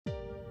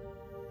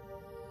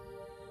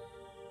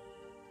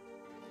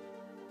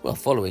Well,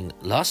 following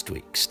last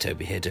week's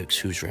Toby Hadoke's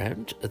Who's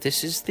Round,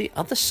 this is the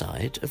other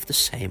side of the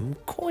same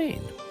coin.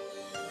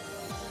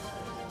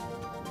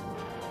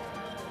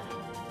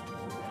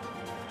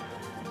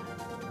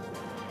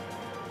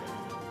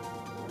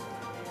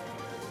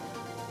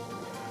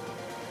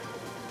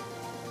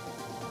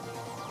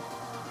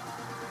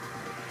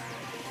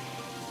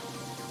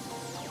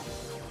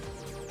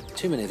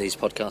 Too many of these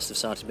podcasts have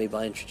started me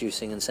by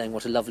introducing and saying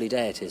what a lovely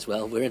day it is.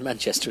 Well, we're in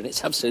Manchester and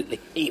it's absolutely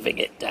heaving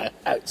it down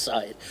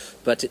outside,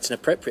 but it's an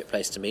appropriate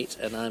place to meet,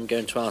 and I'm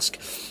going to ask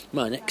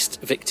my next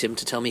victim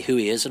to tell me who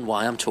he is and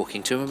why I'm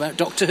talking to him about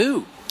Doctor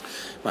Who.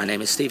 My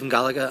name is Stephen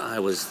Gallagher. I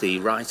was the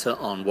writer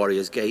on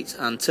Warrior's Gate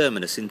and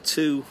Terminus in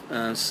two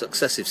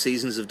successive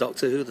seasons of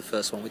Doctor Who, the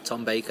first one with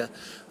Tom Baker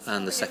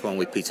and the second one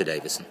with Peter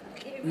Davison.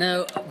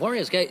 Now,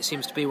 Warrior's Gate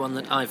seems to be one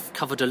that I've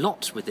covered a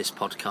lot with this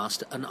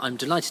podcast, and I'm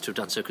delighted to have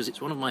done so because it's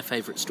one of my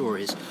favourite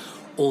stories,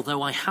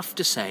 although I have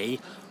to say,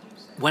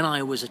 when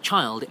I was a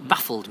child, it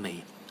baffled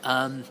me.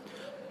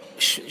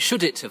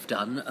 Should it have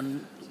done,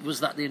 and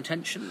was that the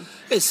intention?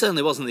 It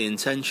certainly wasn't the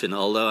intention,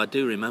 although I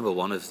do remember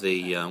one of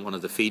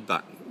the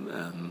feedback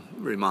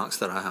remarks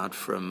that I had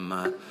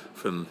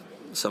from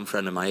some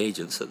friend of my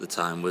agent's at the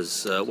time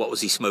was, what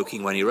was he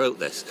smoking when he wrote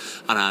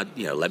this? And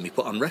let me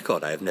put on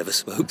record, I have never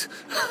smoked.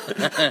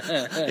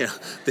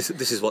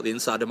 This is what the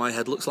inside of my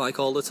head looks like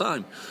all the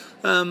time.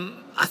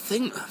 I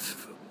think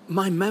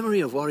my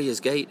memory of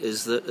Warrior's Gate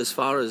is that as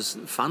far as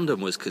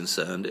fandom was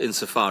concerned,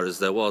 insofar as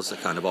there was a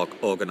kind of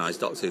organised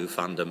Doctor Who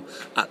fandom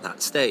at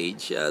that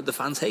stage, the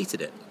fans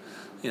hated it.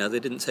 They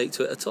didn't take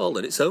to it at all.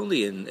 And it's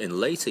only in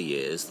later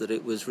years that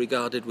it was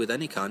regarded with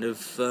any kind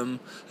of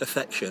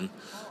affection,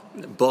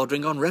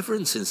 bordering on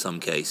reverence in some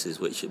cases,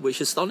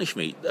 which astonished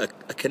me.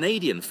 A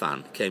Canadian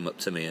fan came up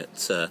to me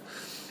at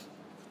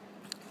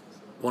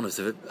one of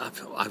the...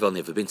 I've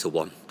only ever been to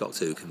one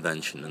Doctor Who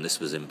convention, and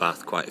this was in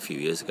Bath quite a few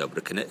years ago, but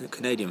a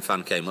Canadian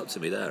fan came up to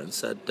me there and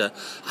said,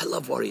 I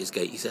love Warrior's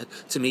Gate. He said,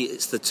 to me,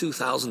 it's the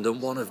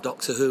 2001 of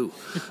Doctor Who.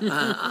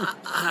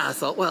 I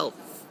thought, well,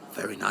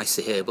 very nice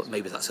to hear, but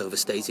maybe that's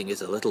overstating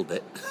it a little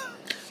bit.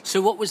 So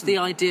what was the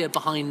idea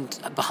behind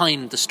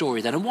the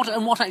story then? And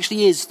what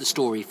actually is the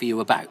story for you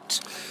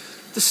about?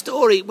 The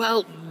story,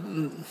 well,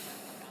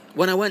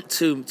 when I went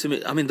to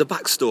the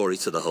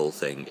backstory to the whole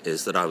thing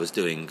is that I was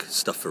doing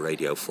stuff for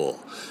Radio 4.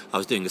 I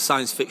was doing a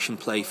science fiction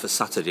play for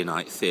Saturday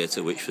Night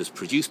Theatre, which was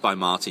produced by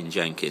Martin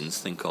Jenkins,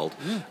 a thing called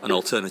An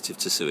Alternative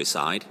to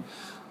Suicide,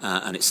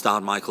 and it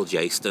starred Michael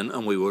Jaston,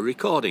 and we were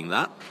recording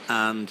that,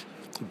 and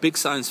big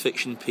science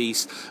fiction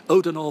piece,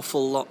 owed an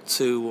awful lot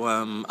to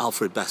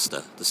Alfred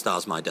Bester, The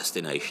Star's My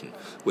Destination,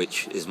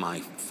 which is my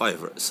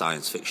favourite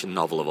science fiction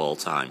novel of all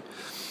time.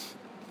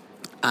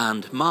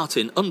 And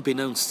Martin,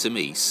 unbeknownst to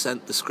me,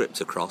 sent the script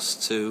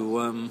across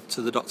to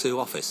the Doctor Who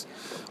office,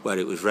 where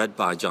it was read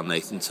by John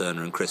Nathan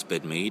Turner and Chris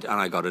Bidmead, and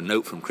I got a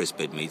note from Chris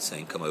Bidmead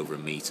saying, come over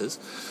and meet us.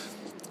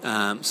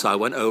 So I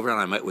went over and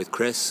I met with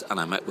Chris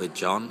and I met with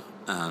John,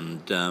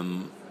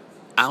 and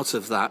out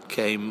of that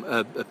came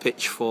a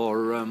pitch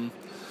for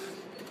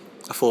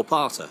a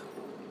four-parter,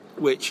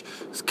 which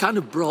kind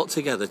of brought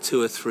together two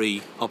or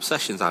three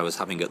obsessions I was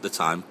having at the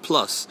time,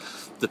 plus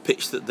the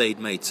pitch that they'd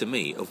made to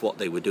me of what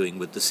they were doing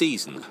with the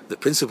season. The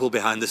principle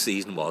behind the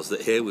season was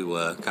that here we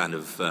were kind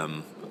of,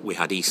 we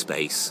had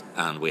E-Space,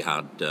 and we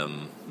had the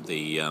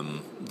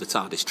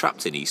TARDIS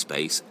trapped in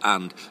E-Space,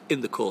 and in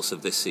the course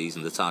of this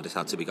season the TARDIS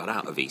had to be got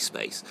out of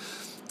E-Space.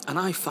 And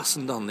I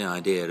fastened on the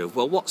idea of,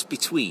 well, what's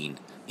between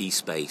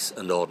E-Space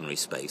and ordinary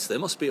space? There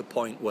must be a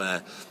point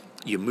where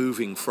you're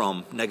moving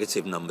from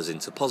negative numbers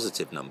into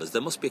positive numbers.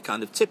 There must be a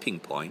kind of tipping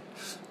point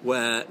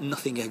where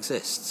nothing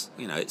exists.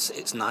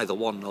 It's neither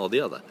one nor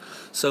the other.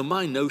 So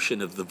my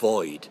notion of the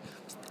void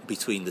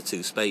between the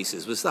two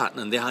spaces was that,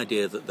 and the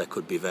idea that there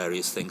could be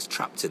various things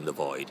trapped in the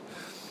void.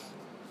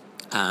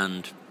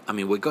 And,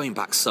 we're going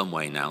back some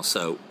way now,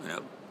 so,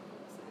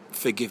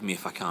 forgive me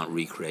if I can't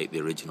recreate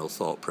the original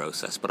thought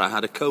process, but I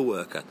had a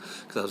co-worker,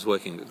 because I was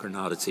working at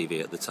Granada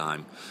TV at the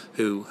time,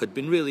 who had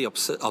been really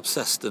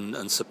obsessed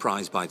and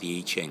surprised by the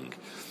I Ching.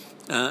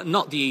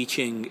 Not the I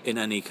Ching in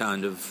any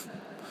kind of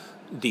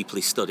deeply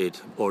studied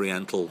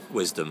Oriental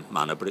wisdom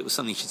manner, but it was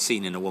something she'd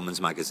seen in a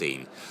woman's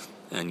magazine.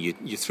 And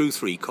you threw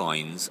 3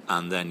 coins,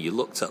 and then you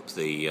looked up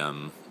the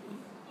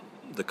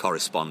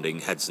corresponding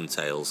heads and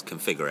tails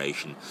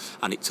configuration,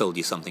 and it told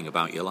you something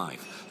about your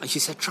life. And she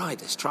said, try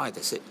this.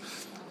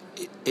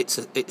 It's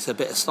a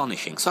bit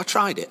astonishing. So I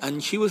tried it,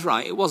 and she was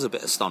right. It was a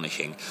bit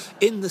astonishing,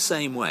 in the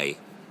same way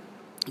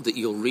that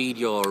you'll read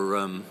your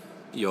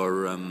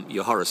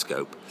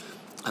horoscope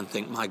and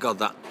think, my God,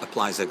 that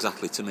applies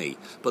exactly to me.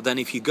 But then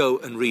if you go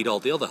and read all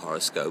the other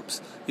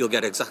horoscopes, you'll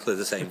get exactly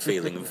the same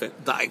feeling and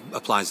think, that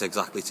applies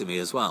exactly to me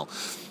as well.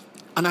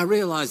 And I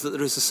realised that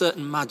there is a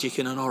certain magic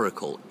in an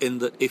oracle, in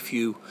that if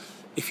you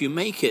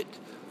make it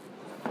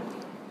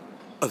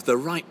of the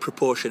right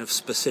proportion of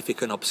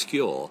specific and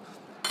obscure,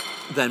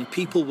 then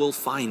people will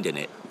find in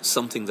it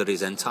something that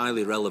is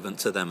entirely relevant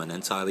to them and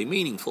entirely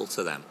meaningful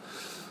to them.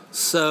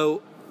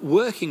 So,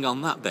 working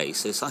on that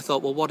basis, I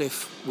thought, well, what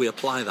if we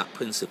apply that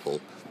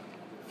principle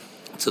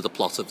to the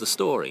plot of the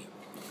story.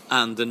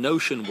 And the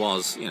notion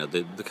was,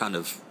 the kind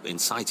of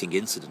inciting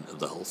incident of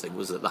the whole thing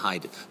was that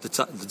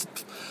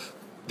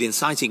the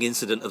inciting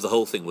incident of the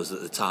whole thing was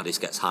that the TARDIS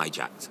gets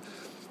hijacked.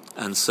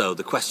 And so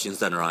the questions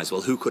then arise,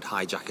 well, who could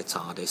hijack a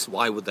TARDIS?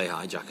 Why would they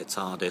hijack a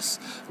TARDIS?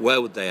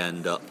 Where would they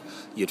end up?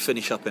 You'd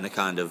finish up in a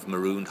kind of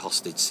marooned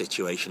hostage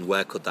situation.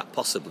 Where could that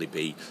possibly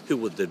be? Who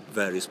would the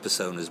various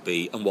personas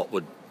be? And what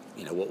would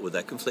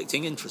their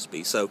conflicting interests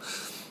be? So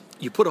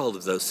you put all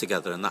of those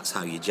together, and that's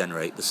how you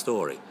generate the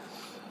story.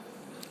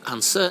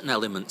 And certain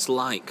elements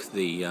like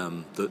the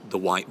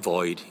White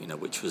Void,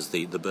 which was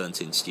the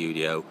burnt-in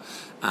studio,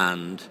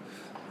 and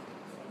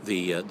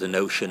the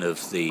notion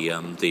of the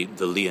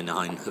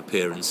leonine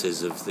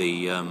appearances of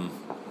the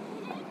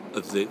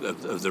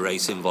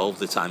race involved,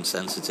 the time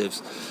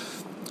sensitives,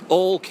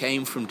 all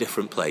came from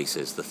different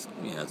places. The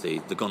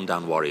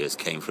Gundam warriors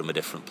came from a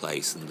different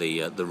place, and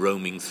the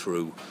roaming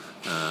through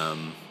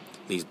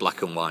these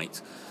black and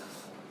white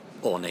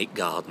ornate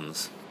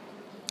gardens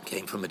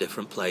came from a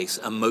different place,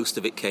 and most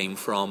of it came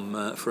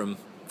from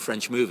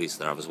French movies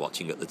that I was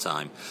watching at the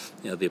time.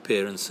 The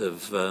appearance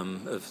of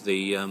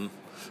the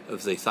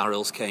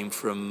Tharils came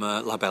from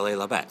La Belle et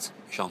la Bête,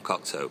 Jean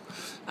Cocteau,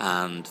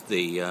 and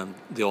the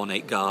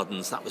ornate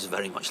gardens, that was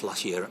very much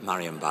last year at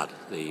Marienbad,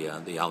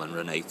 the Alan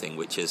Rene thing,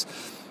 which is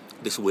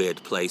this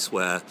weird place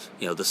where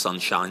the sun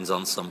shines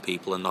on some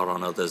people and not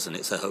on others, and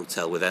it's a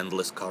hotel with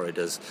endless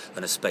corridors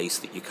and a space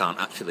that you can't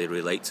actually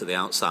relate to the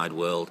outside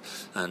world,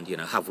 and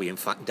have we in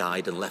fact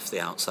died and left the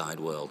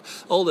outside world?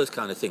 All those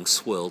kind of things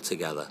swirled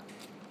together,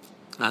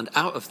 and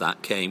out of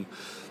that came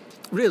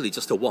really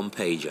just a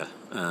one-pager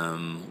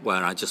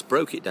where I just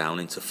broke it down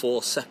into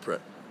 4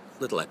 separate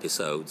little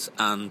episodes,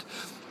 and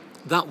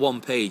that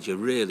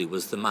one-pager really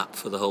was the map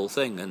for the whole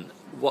thing. And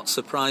what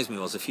surprised me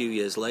was a few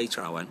years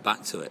later I went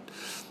back to it,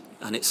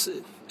 and it's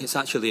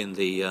actually in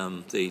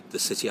the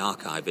City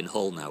Archive in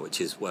Hull now,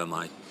 which is where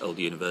my old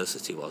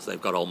university was.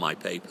 They've got all my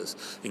papers,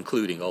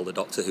 including all the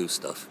Doctor Who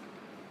stuff,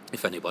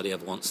 if anybody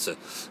ever wants to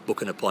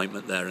book an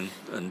appointment there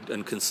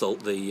and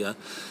consult the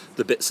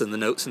bits and the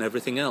notes and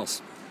everything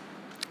else.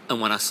 And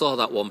when I saw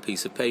that one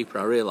piece of paper,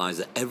 I realised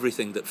that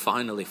everything that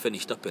finally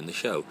finished up in the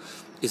show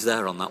is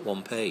there on that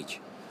one page,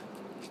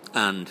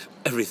 and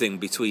everything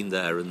between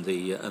there and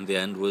the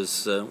end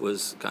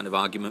was kind of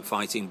argument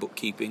fighting,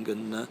 bookkeeping,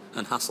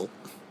 and hassle.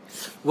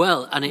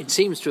 Well, and it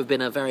seems to have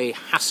been a very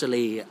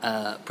hassly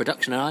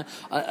production. And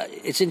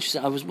it's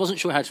interesting. I wasn't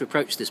sure how to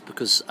approach this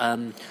because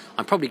I'm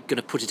probably going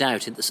to put it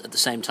out at the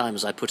same time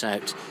as I put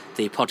out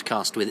the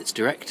podcast with its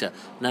director.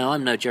 Now,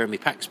 I'm no Jeremy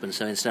Paxman,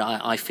 so instead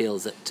I feel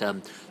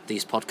that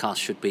these podcasts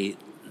should be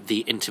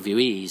the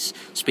interviewees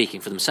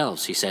speaking for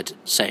themselves. He said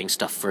saying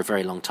stuff for a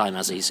very long time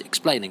as he's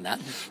explaining that.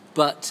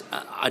 But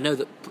I know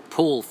that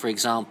Paul, for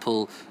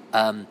example,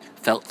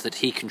 felt that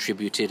he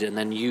contributed, and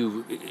then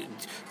you,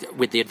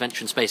 with the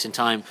Adventure in Space and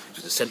Time,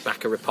 sent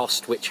back a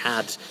riposte which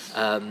had,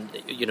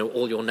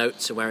 all your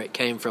notes and where it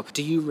came from.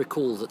 Do you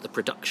recall that the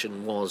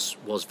production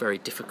was very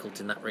difficult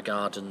in that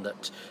regard, and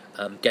that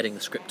getting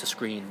the script to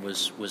screen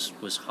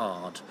was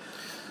hard?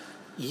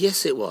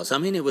 Yes, it was. I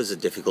mean, it was a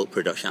difficult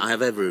production. I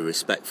have every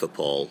respect for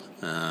Paul,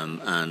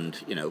 and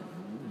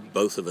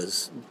both of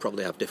us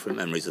probably have different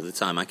memories of the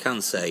time. I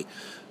can say,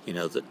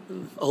 that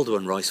Aldo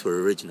and Royce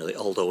were originally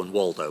Aldo and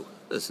Waldo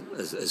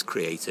as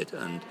created,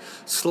 and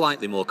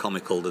slightly more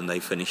comical than they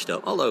finished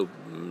up, although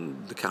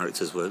the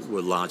characters were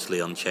largely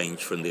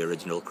unchanged from the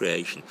original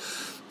creation.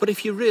 But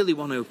if you really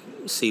want to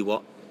see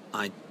what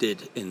I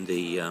did in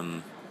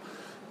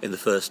the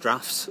first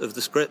drafts of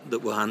the script that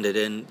were handed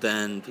in,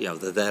 then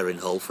they're there in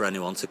Hull for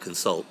anyone to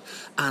consult,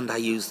 and I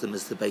used them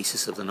as the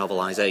basis of the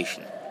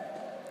novelisation.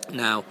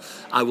 Now,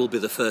 I will be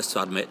the first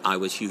to admit I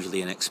was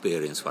hugely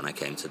inexperienced when I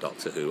came to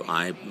Doctor Who.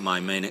 My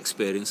main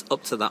experience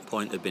up to that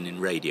point had been in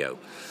radio,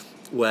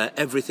 where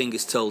everything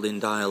is told in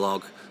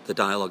dialogue, the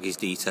dialogue is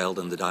detailed,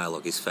 and the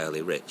dialogue is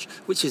fairly rich,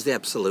 which is the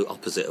absolute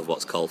opposite of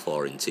what's called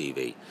for in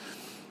TV.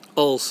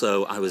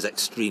 Also, I was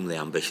extremely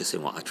ambitious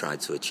in what I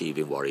tried to achieve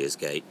in Warriors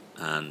Gate,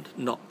 and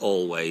not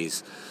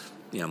always,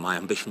 my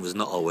ambition was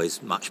not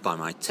always matched by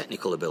my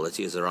technical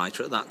ability as a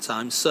writer at that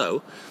time.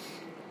 So,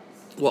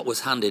 what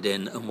was handed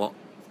in and what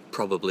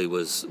probably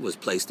was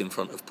placed in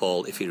front of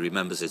Paul, if he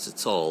remembers it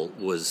at all,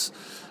 was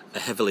a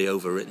heavily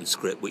overwritten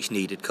script which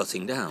needed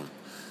cutting down.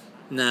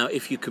 Now,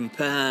 if you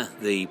compare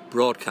the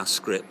broadcast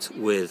script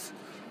with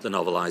the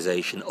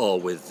novelisation, or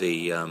with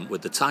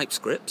the type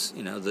scripts,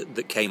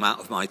 that came out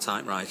of my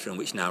typewriter and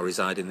which now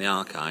reside in the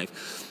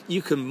archive,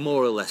 you can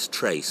more or less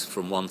trace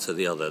from one to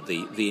the other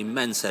the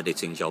immense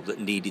editing job that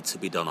needed to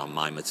be done on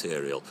my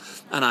material.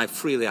 And I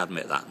freely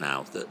admit that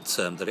now,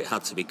 that it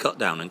had to be cut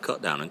down and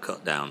cut down and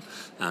cut down,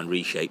 and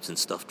reshaped and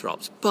stuff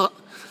dropped. But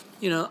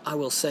I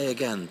will say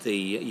again,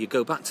 you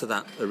go back to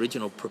that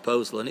original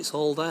proposal and it's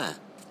all there.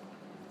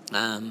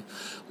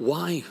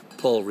 Why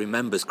Paul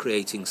remembers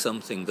creating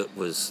something that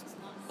was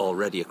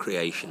already a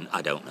creation,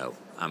 I don't know.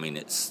 I mean,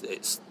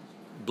 it's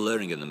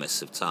blurring in the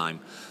mists of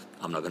time.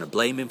 I'm not going to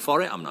blame him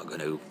for it. I'm not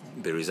going to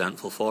be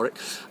resentful for it.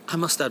 I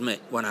must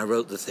admit, when I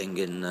wrote the thing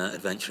in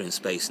Adventure in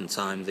Space and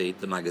Time, the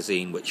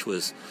magazine, which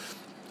was,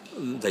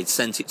 they'd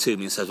sent it to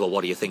me and said, well,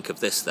 what do you think of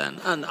this then?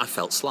 And I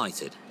felt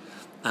slighted.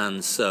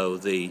 And so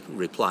the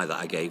reply that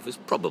I gave was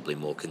probably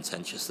more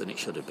contentious than it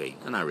should have been.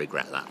 And I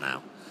regret that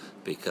now,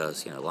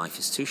 because, life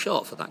is too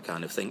short for that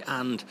kind of thing.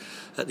 And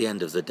at the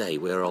end of the day,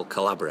 we're all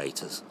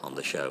collaborators on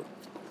the show.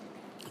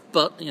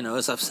 But,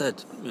 as I've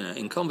said,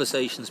 in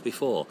conversations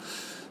before,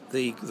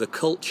 the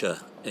culture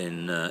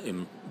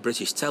in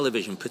British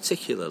television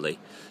particularly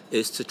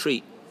is to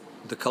treat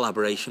the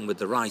collaboration with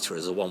the writer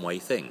as a one-way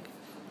thing.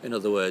 In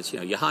other words,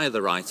 you hire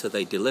the writer,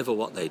 they deliver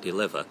what they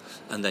deliver,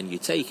 and then you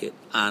take it,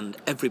 and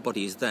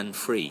everybody is then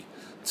free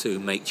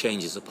to make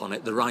changes upon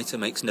it. The writer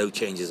makes no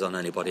changes on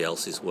anybody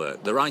else's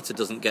work. The writer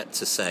doesn't get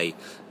to say,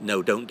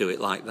 no, don't do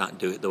it like that,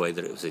 do it the way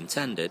that it was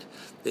intended.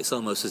 It's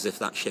almost as if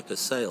that ship has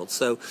sailed.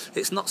 So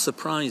it's not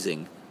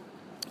surprising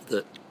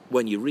that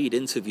when you read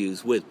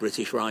interviews with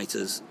British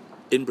writers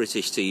in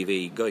British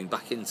TV, going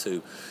back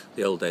into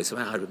the old days,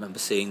 I remember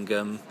seeing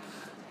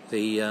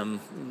the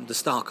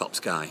Star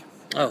Cops guy.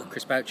 Oh,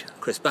 Chris Boucher.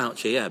 Chris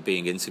Boucher, yeah,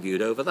 being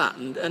interviewed over that.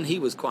 And he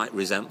was quite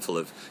resentful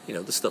of,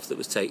 the stuff that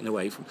was taken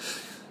away from.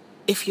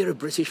 If you're a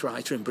British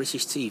writer in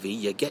British TV,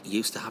 you get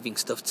used to having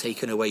stuff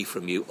taken away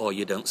from you or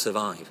you don't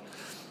survive.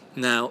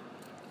 Now,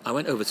 I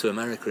went over to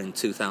America in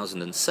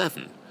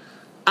 2007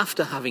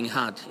 after having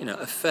had,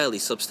 a fairly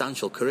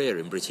substantial career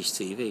in British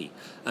TV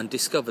and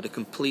discovered a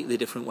completely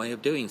different way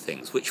of doing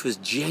things, which was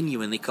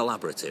genuinely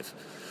collaborative.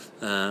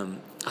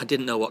 I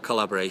didn't know what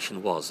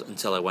collaboration was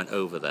until I went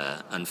over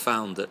there and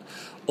found that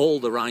all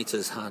the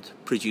writers had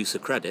producer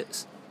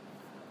credits.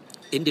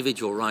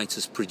 Individual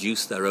writers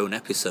produced their own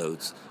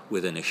episodes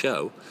within a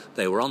show.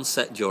 They were on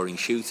set during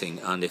shooting,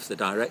 and if the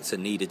director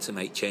needed to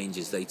make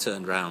changes, they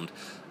turned round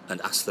and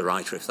asked the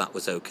writer if that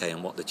was okay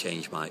and what the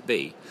change might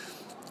be.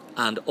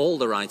 And all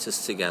the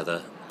writers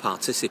together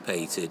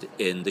participated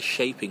in the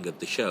shaping of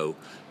the show,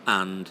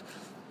 and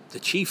the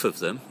chief of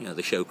them,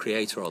 the show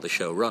creator or the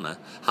showrunner,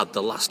 had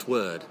the last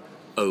word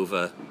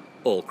over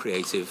all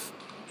creative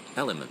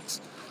elements.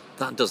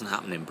 That doesn't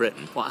happen in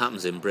Britain. What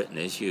happens in Britain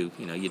is you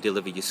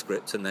deliver your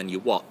script and then you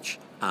watch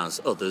as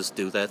others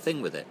do their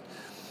thing with it.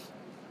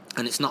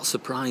 And it's not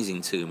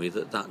surprising to me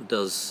that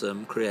does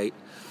create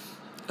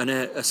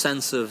a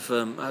sense of...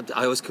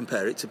 I always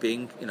compare it to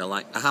being,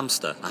 like a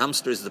hamster. A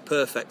hamster is the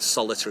perfect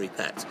solitary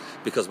pet,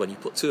 because when you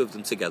put two of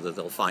them together,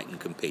 they'll fight and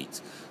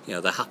compete.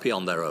 They're happy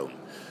on their own.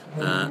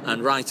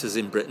 And writers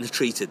in Britain are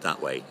treated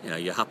that way.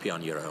 You're happy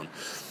on your own.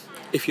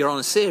 If you're on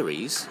a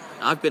series,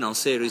 I've been on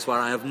series where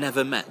I have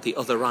never met the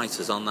other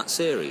writers on that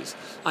series.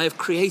 I have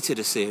created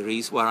a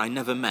series where I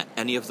never met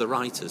any of the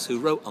writers who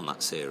wrote on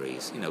that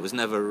series. Was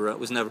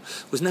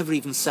never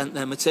even sent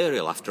their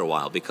material after a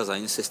while, because I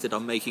insisted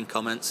on making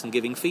comments and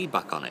giving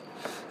feedback on it,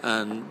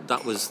 and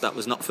that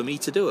was not for me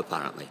to do,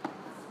 apparently.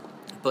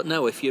 But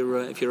no, if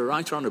you're a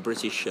writer on a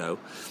British show,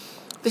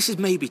 this is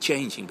maybe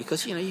changing,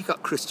 because you've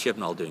got Chris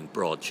Chibnall doing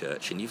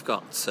Broadchurch, and you've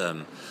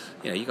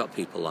got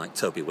people like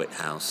Toby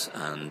Whithouse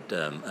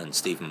and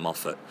Stephen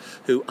Moffat,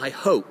 who I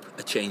hope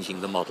are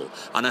changing the model.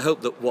 And I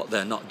hope that what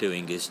they're not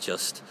doing is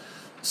just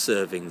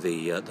serving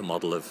the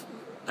model of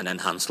an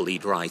enhanced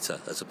lead writer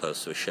as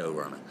opposed to a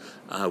showrunner.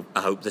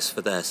 I hope this for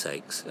their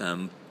sakes.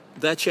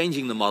 They're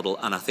changing the model,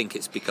 and I think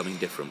it's becoming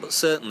different. But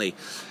certainly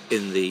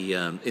in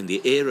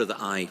the era that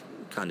I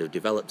kind of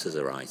developed as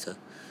a writer,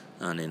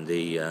 and in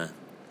the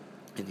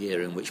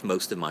era in which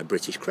most of my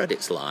British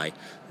credits lie,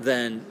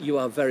 then you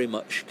are very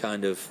much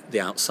kind of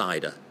the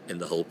outsider in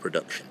the whole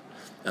production.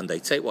 And they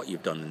take what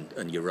you've done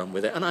and you run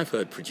with it. And I've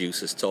heard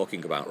producers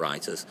talking about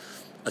writers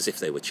as if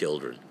they were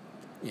children.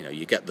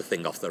 You get the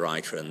thing off the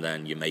writer and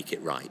then you make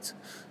it right.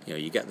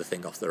 You get the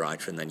thing off the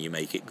writer and then you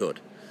make it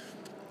good.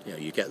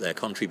 You get their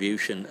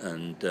contribution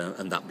and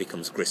that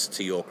becomes grist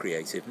to your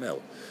creative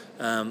mill.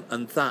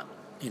 And that,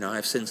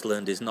 I've since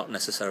learned is not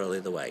necessarily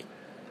the way.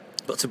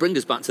 But to bring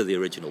us back to the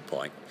original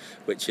point,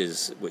 which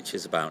is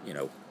about,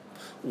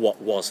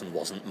 what was and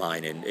wasn't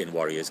mine in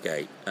Warrior's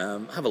Gate,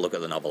 have a look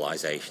at the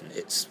novelisation.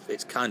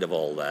 It's kind of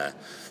all there.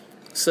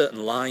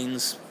 Certain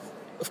lines,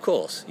 of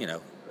course,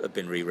 have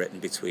been rewritten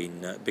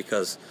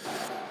because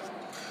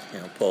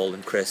Paul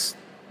and Chris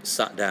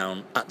sat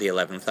down at the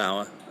 11th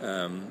hour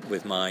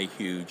with my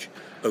huge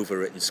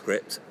overwritten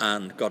script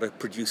and got a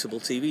producible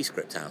TV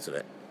script out of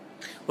it.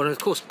 Well, of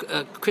course,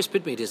 Chris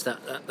Bidmead is that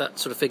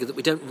sort of figure that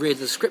we don't really...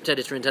 The script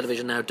editor in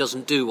television now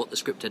doesn't do what the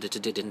script editor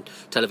did in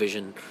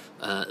television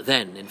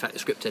then. In fact, the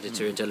script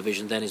editor in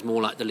television then is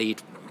more like the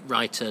lead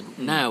writer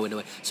now, in a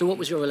way. So what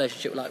was your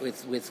relationship like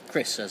with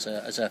Chris as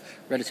a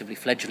relatively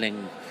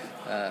fledgling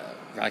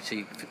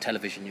writer for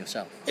television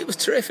yourself? It was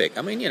terrific.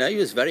 I mean, he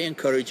was very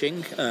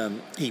encouraging.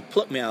 He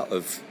plucked me out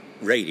of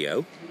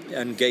radio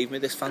and gave me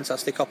this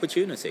fantastic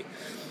opportunity.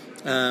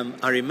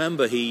 I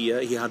remember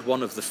he had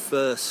one of the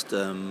first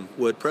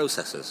word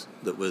processors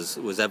that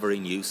was ever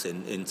in use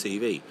in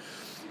TV,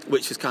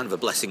 which was kind of a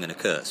blessing and a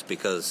curse,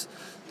 because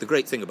the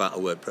great thing about a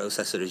word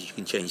processor is you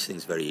can change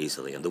things very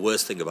easily, and the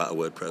worst thing about a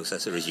word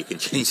processor is you can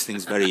change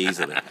things very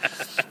easily.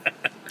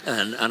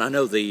 And I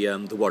know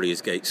the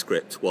Warriors Gate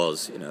script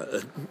was,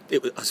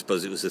 I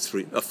suppose it was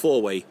a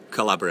four-way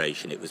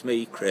collaboration. It was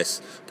me,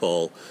 Chris,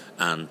 Paul,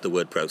 and the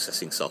word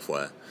processing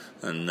software,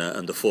 and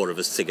the four of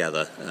us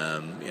together,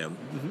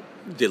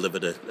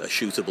 delivered a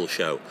shootable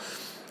show.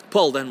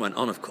 Paul then went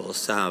on, of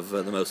course, to have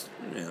the most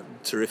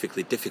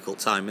terrifically difficult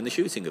time in the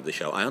shooting of the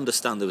show. I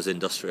understand there was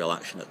industrial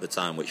action at the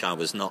time, which I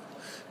was not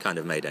kind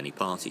of made any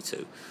party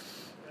to.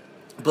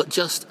 But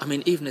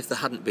even if there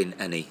hadn't been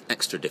any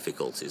extra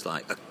difficulties,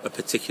 like a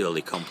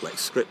particularly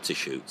complex script to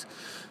shoot,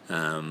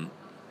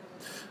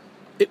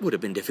 it would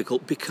have been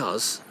difficult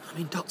because,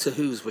 Doctor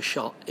Who's were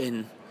shot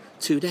in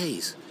 2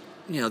 days.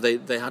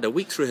 They had a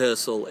week's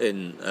rehearsal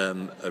in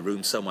a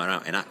room somewhere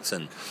out in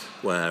Acton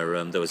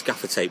where there was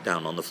gaffer tape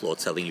down on the floor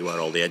telling you where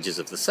all the edges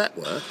of the set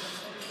were.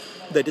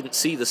 They didn't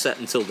see the set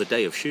until the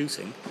day of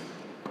shooting.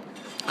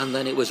 And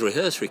then it was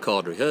rehearse,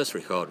 record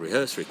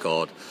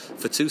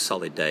for 2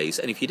 solid days.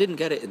 And if you didn't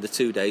get it in the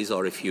 2 days,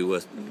 or if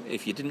you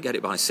didn't get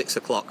it by 6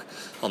 o'clock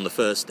on the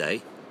first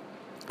day,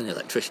 an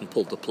electrician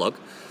pulled the plug.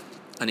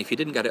 And if you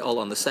didn't get it all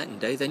on the second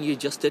day, then you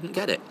just didn't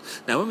get it.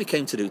 Now, when we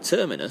came to do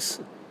Terminus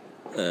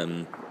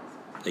a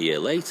year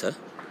later,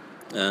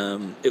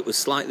 it was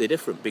slightly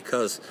different,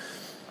 because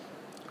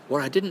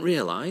what I didn't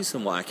realise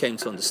and what I came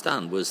to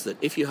understand was that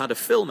if you had a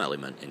film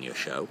element in your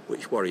show,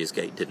 which Warriors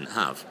Gate didn't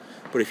have,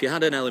 but if you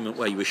had an element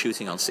where you were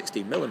shooting on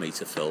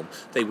 16mm film,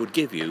 they would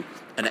give you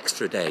an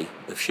extra day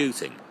of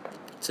shooting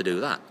to do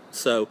that.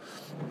 So,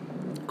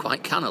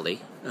 quite cannily,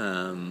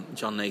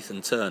 John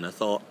Nathan Turner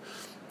thought,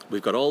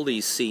 we've got all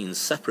these scenes,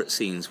 separate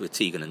scenes with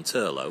Tegan and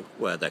Turlough,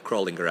 where they're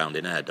crawling around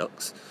in air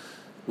ducts.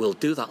 We'll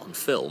do that on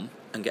film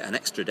and get an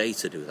extra day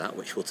to do that,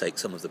 which will take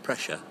some of the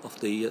pressure off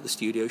the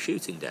studio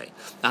shooting day.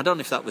 Now, I don't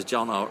know if that was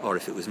John or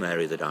if it was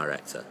Mary, the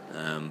director,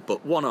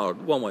 but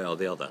one way or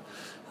the other,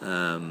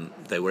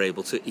 they were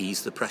able to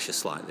ease the pressure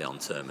slightly on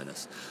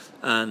Terminus.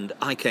 And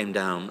I came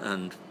down,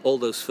 and all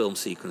those film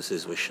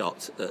sequences were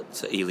shot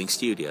at Ealing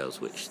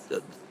Studios, which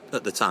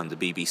at the time the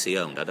BBC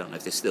owned. I don't know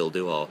if they still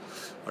do, or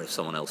if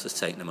someone else has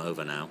taken them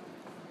over now.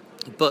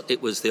 But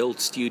it was the old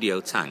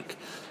studio tank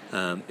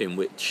in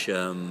which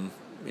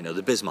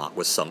the Bismarck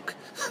was sunk,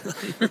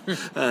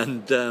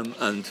 and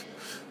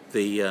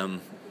the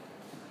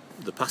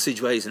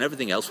passageways and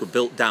everything else were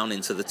built down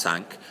into the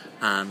tank.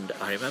 And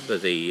I remember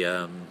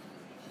the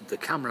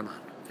cameraman.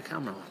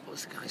 What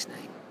was the guy's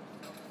name?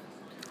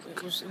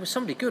 It was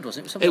somebody good,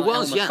 wasn't it? It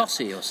was somebody like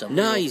Elmer or something.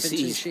 No,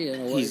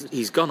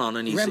 he's gone on,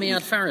 and he's Remy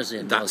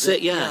Ad-Farazin. That's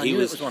it. Yeah, it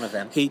was one of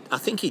them. I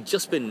think he'd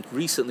just been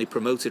recently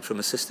promoted from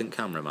assistant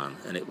cameraman,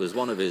 and it was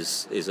one of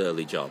his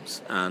early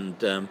jobs.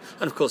 And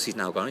of course he's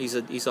now gone.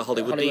 He's a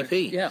Hollywood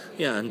DP.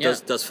 And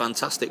does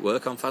fantastic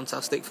work on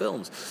fantastic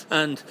films.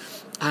 And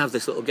I have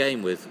this little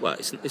game with, well,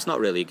 it's not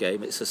really a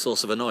game. It's a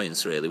source of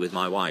annoyance really with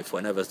my wife.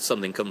 Whenever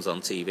something comes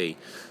on TV,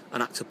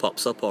 an actor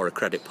pops up or a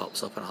credit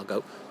pops up, and I'll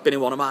go, been in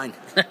one of mine.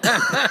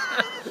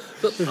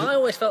 But I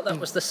always felt that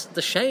was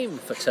the shame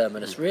for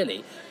Terminus,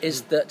 really,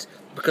 is that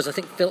because I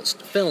think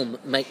film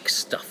makes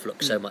stuff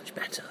look so much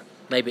better.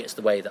 Maybe it's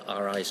the way that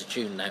our eyes are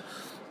tuned now.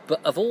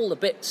 But of all the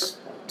bits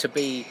to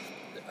be,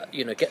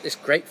 get this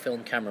great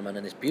film cameraman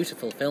and this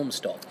beautiful film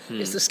stock,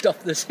 it's the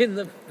stuff that's in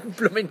the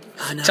blooming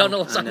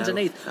tunnels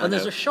underneath. And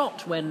there's a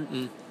shot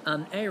when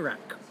an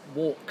Arak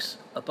walks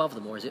above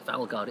them, or is it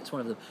Valgard? It's one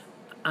of them.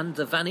 And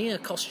the Vanir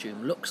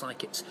costume looks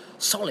like it's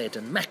solid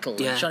and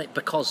metal and shiny,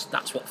 because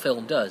that's what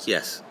film does.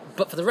 Yes.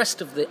 But for the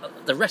rest of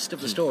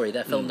the story,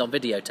 they're filmed on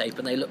videotape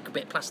and they look a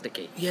bit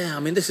plasticky. Yeah,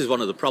 this is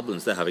one of the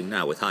problems they're having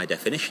now with high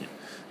definition,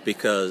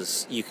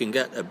 because you can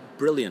get a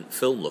brilliant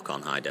film look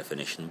on high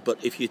definition,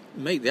 but if you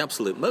make the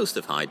absolute most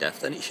of high def,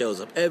 then it shows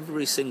up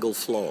every single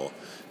flaw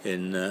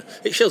in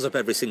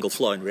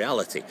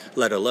reality,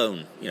 let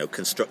alone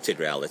constructed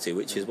reality,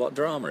 which is what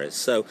drama is.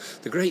 So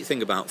the great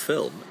thing about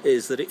film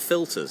is that it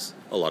filters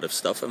a lot of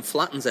stuff and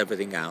flattens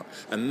everything out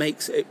and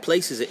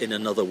places it in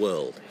another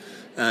world.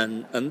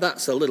 And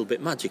that's a little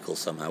bit magical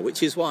somehow,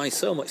 which is why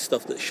so much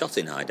stuff that's shot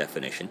in high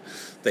definition,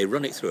 they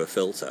run it through a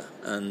filter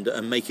and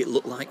make it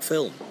look like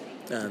film.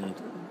 And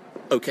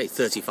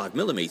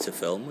 35mm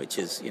film, which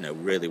is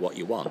really what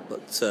you want,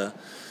 but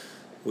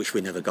which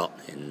we never got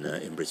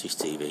in British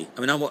TV.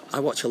 I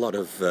watch a lot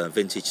of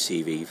vintage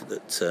TV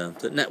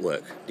that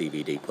Network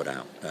DVD put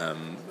out.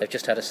 They've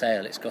just had a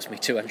sale. It's cost me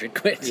 200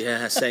 quid.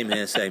 Yeah, same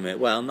here.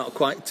 Well, not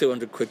quite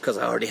 200 quid because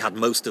I already had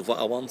most of what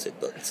I wanted,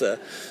 but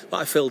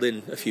I filled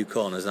in a few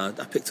corners. I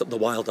picked up The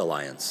Wild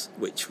Alliance,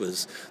 which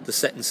was the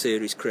second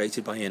series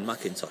created by Ian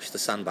McIntosh, the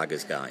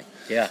Sandbaggers guy.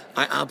 Yeah.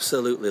 I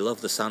absolutely love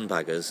the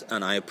Sandbaggers,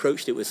 and I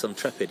approached it with some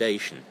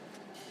trepidation,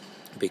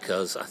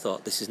 because I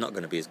thought this is not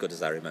going to be as good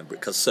as I remember it,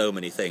 because so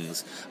many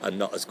things are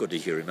not as good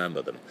as you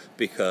remember them,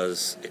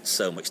 because it's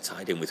so much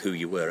tied in with who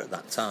you were at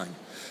that time.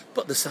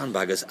 But the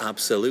Sandbaggers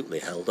absolutely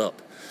held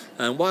up.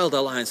 And Wild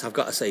Alliance, I've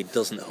got to say,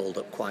 doesn't hold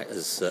up quite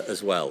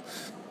as well.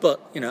 But,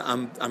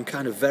 I'm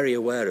kind of very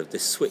aware of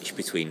this switch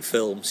between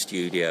film,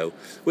 studio,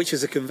 which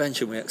is a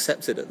convention we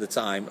accepted at the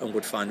time and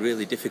would find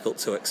really difficult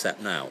to accept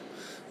now.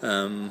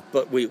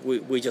 But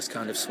we just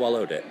kind of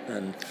swallowed it.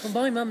 And well,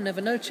 my mum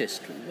never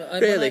noticed. When I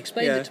Really?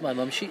 explained Yeah. it to my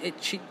mum,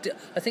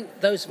 I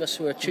think those of us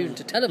who are attuned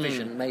to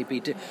television maybe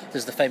do.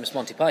 There's the famous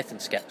Monty Python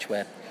sketch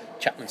where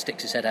Chapman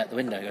sticks his head out the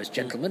window and goes,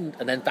 "Gentlemen,"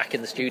 and then back in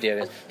the studio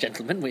goes,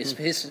 "Gentlemen, we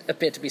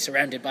appear to be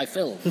surrounded by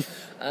film."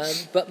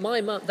 But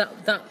my mum,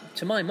 that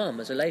to my mum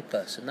as a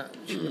layperson, that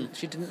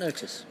she didn't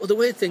notice. well, the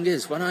weird thing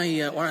is when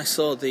I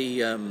saw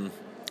the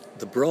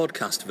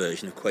broadcast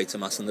version of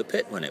Quatermass and the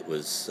Pit when it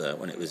was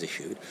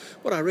issued,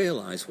 what I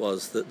realised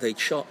was that they'd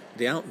shot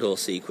the outdoor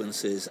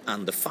sequences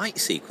and the fight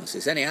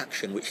sequences, any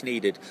action which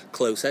needed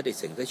close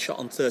editing, they'd shot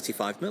on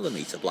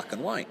 35mm black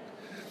and white.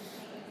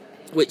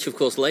 Which, of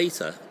course,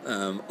 later,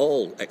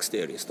 all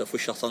exterior stuff was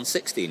shot on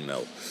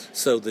 16mm.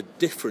 So the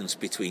difference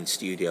between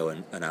studio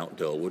and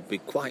outdoor would be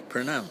quite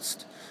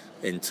pronounced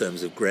in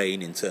terms of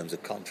grain, in terms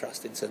of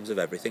contrast, in terms of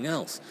everything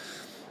else.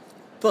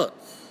 But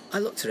I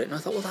looked at it and I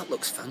thought, well, that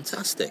looks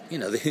fantastic. You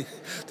know,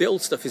 the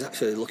old stuff is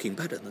actually looking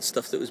better than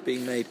stuff that was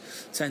being made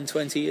 10,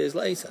 20 years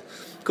later.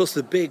 Of course,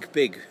 the big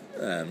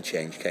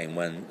change came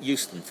when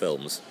Euston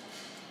Films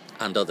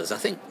and others, I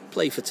think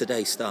Play for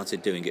Today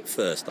started doing it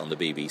first on the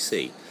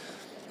BBC.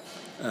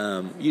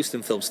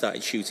 Euston Films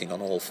started shooting on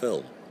all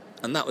film,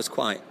 and that was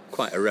quite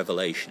a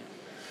revelation.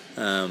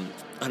 And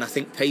I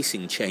think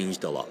pacing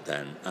changed a lot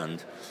then,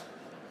 and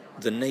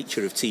the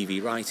nature of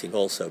TV writing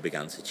also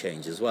began to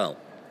change as well.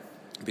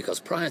 Because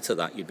prior to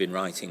that, you'd been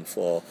writing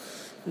for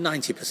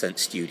 90%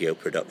 studio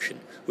production,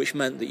 which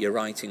meant that your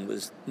writing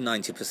was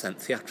 90%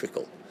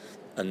 theatrical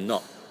and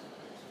not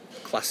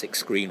classic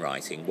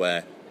screenwriting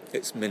where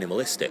it's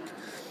minimalistic.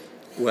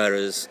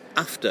 Whereas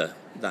after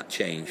that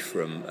change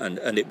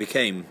and it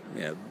became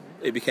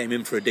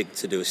in for a dig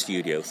to do a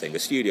studio thing. A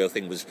studio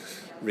thing was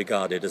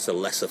regarded as a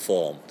lesser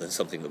form than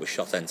something that was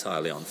shot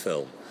entirely on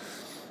film.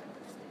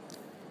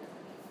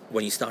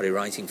 When you started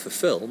writing for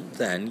film,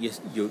 then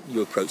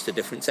you approached a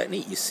different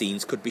technique. Your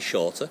scenes could be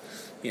shorter.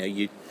 You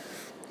know,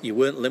 you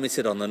weren't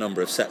limited on the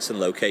number of sets and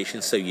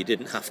locations, so you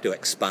didn't have to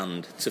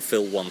expand to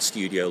fill one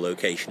studio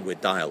location with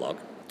dialogue.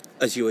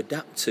 As you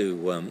adapt to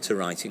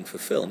writing for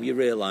film, you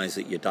realise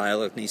that your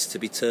dialogue needs to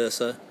be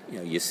terser, you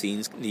know, your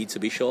scenes need to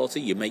be shorter,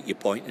 you make your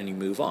point and you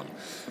move on.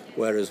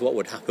 Whereas what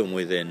would happen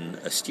within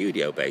a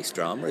studio-based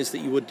drama is that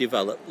you would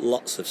develop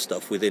lots of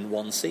stuff within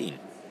one scene,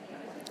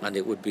 and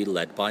it would be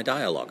led by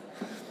dialogue.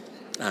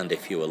 And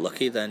if you were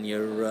lucky, then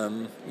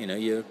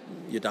your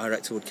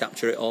director would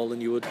capture it all,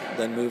 and you would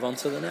then move on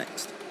to the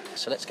next.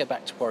 So let's go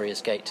back to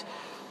Warrior's Gate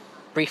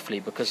briefly,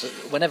 because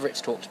whenever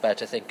it's talked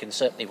about, I think, and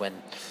certainly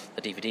when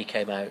the DVD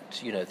came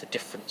out, you know, the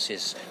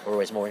differences are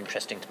always more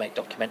interesting to make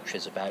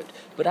documentaries about.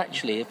 But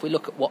actually, if we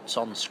look at what's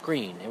on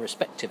screen,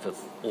 irrespective of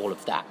all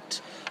of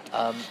that,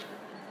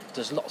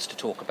 there's lots to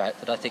talk about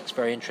that I think is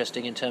very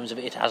interesting in terms of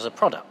it as a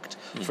product.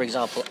 For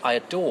example, I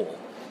adore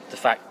the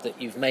fact that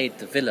you've made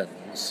the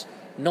villains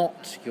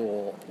not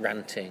your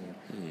ranting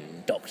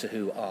Doctor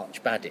Who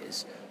arch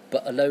baddies,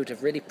 but a load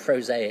of really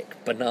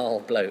prosaic, banal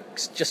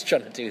blokes just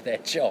trying to do their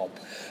job.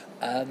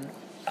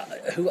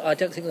 Who I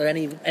don't think there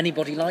are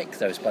anybody like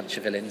those bunch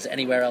of villains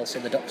anywhere else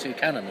in the Doctor Who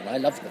canon, and I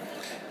love them.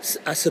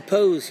 I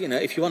suppose, you know,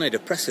 if you wanted a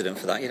precedent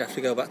for that, you'd have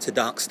to go back to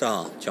Dark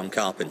Star, John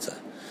Carpenter,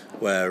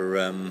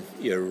 where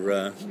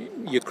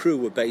your crew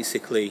were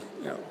basically,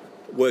 you know,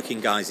 working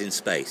guys in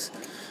space,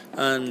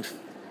 and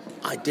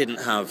I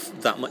didn't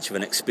have that much of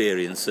an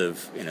experience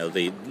of, you know,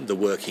 the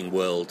working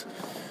world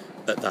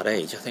at that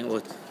age. I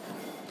think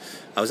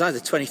I was either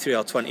 23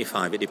 or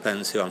 25. It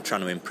depends who I'm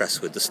trying to impress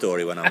with the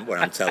story when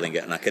I'm telling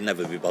it, and I can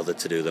never be bothered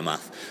to do the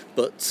math.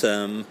 But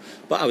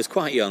I was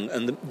quite young,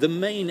 and the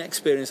main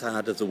experience I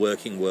had of the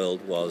working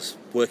world was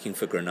working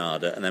for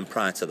Granada, and then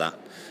prior to that,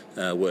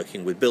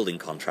 working with building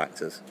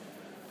contractors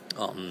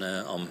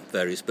on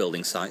various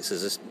building sites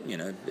as you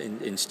know,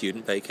 in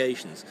student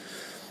vacations.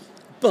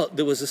 But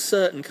there was a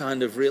certain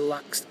kind of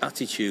relaxed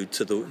attitude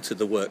to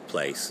the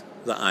workplace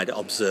that I'd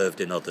observed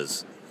in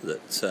others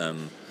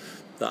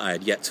that I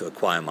had yet to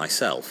acquire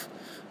myself.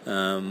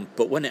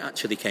 But when it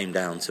actually came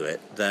down to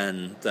it,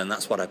 then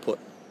that's what I put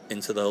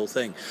into the whole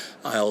thing.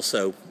 I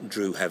also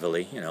drew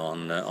heavily, you know,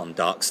 on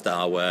Dark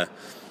Star, where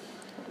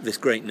this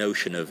great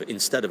notion of,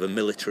 instead of a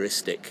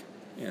militaristic,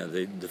 you know,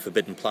 the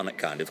Forbidden Planet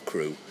kind of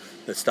crew,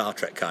 the Star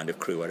Trek kind of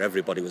crew, where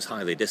everybody was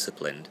highly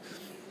disciplined,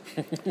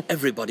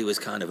 everybody was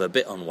kind of a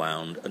bit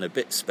unwound and a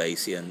bit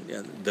spacey, and you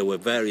know, there were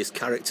various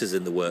characters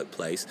in the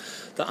workplace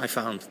that I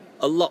found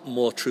a lot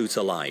more true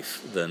to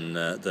life than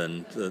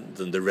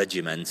the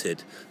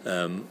regimented,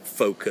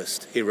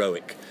 focused,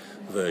 heroic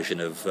version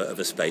of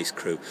a space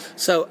crew.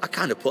 So I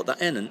kind of put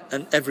that in,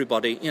 and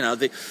everybody, you know,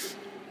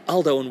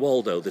 Aldo and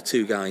Waldo, the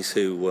two guys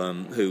who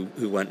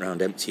went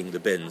around emptying the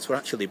bins, were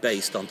actually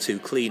based on two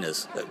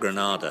cleaners at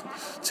Granada,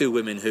 two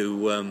women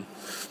who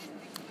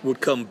would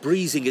come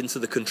breezing into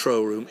the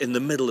control room in the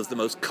middle of the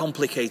most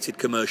complicated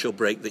commercial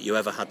break that you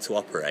ever had to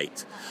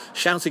operate,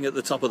 shouting at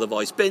the top of the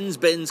voice, "Bins,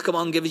 bins, come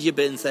on, give us your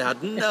bins." They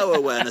had no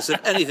awareness of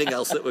anything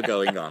else that were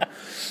going on.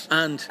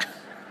 And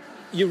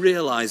you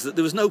realise that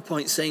there was no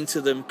point saying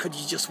to them, "Could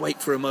you just wait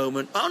for a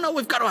moment?" "Oh no,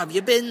 we've got to have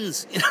your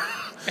bins." You know?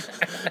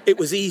 it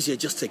was easier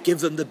just to give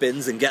them the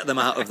bins and get them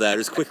out of there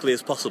as quickly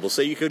as possible,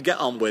 so you could get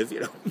on with,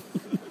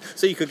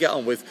 so you could get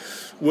on with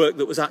work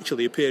that was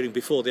actually appearing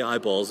before the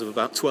eyeballs of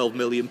about 12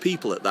 million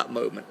people at that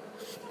moment.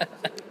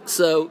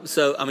 So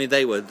I mean,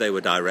 they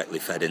were directly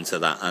fed into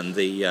that, and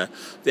the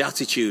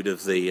attitude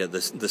of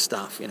the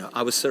staff.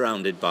 I was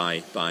surrounded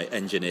by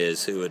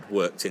engineers who had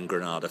worked in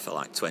Granada for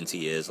like 20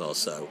 years or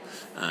so,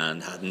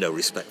 and had no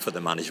respect for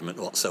the management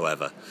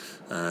whatsoever,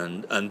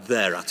 and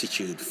their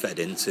attitude fed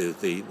into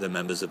the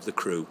members of the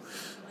crew.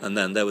 And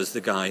then there was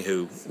the guy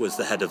who was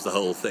the head of the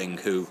whole thing,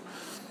 who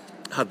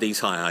had these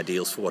high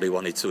ideals for what he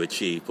wanted to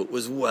achieve, but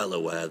was well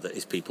aware that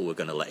his people were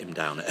going to let him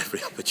down at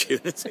every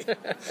opportunity,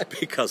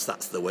 because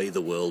that's the way the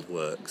world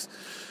works.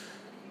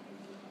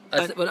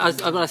 I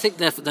think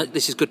therefore that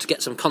this is good to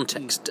get some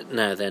context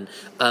now then,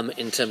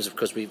 in terms of,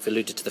 because we've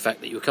alluded to the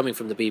fact that you were coming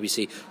from the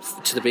BBC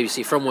to the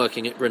BBC from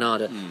working at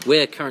Granada.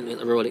 We're currently at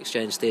the Royal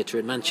Exchange Theatre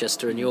in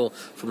Manchester, and you're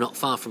from not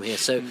far from here.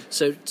 So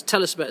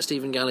tell us about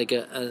Stephen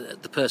Gallagher,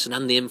 the person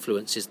and the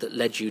influences that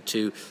led you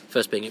to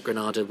first being at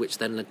Granada, which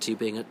then led to you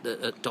being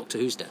at Doctor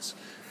Who's desk.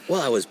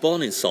 Well, I was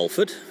born in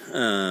Salford.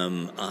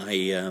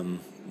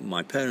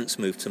 My parents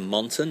moved to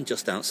Monton,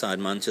 just outside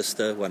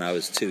Manchester, when I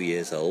was 2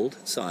 years old.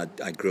 So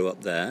I grew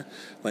up there,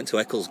 went to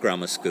Eccles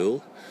Grammar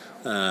School,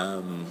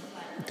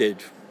 did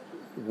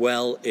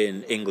well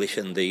in English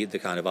and the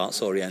kind of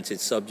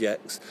arts-oriented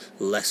subjects,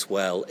 less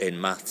well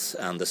in maths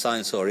and the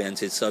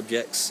science-oriented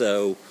subjects,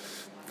 so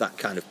that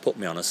kind of put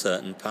me on a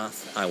certain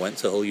path. I went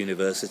to Hull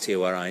University,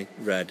 where I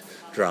read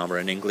drama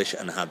and English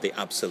and had the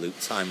absolute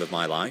time of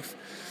my life.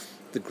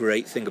 The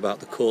great thing about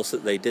the course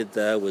that they did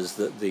there was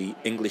that the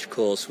English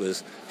course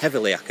was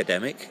heavily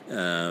academic.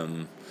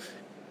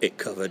 It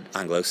covered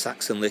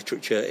Anglo-Saxon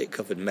literature, it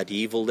covered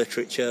medieval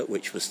literature,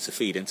 which was to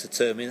feed into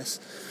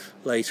Terminus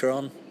later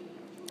on.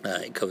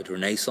 It covered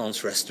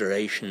Renaissance,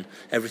 Restoration,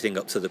 everything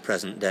up to the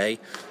present day.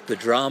 The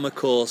drama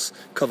course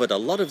covered a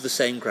lot of the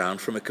same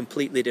ground from a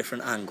completely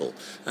different angle,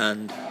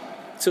 and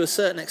to a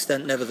certain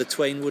extent never the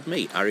twain would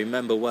meet. I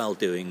remember well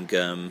doing...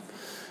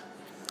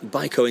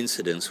 by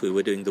coincidence, we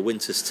were doing The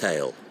Winter's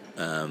Tale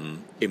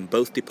in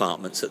both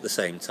departments at the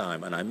same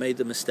time, and I made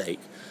the mistake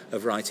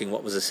of writing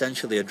what was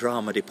essentially a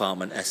drama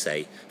department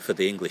essay for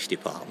the English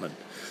department,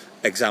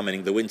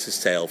 examining The Winter's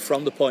Tale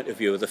from the point of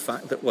view of the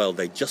fact that, well,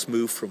 they just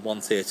moved from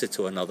one theatre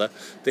to another.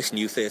 This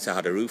new theatre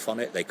had a roof on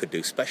it, they could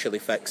do special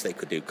effects, they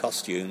could do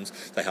costumes,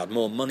 they had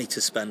more money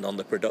to spend on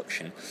the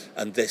production,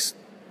 and this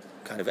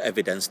kind of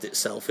evidenced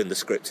itself in the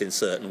script in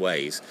certain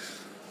ways.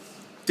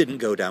 Didn't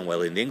go down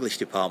well in the English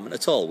department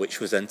at all,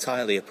 which was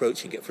entirely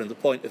approaching it from the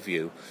point of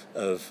view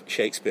of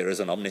Shakespeare as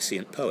an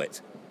omniscient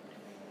poet.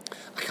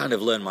 I kind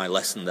of learned my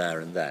lesson there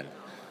and then.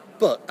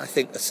 But I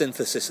think the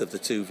synthesis of the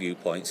two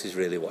viewpoints is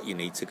really what you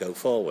need to go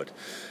forward.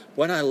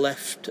 When I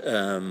left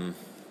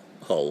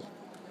Hull,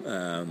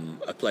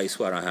 a place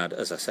where I had,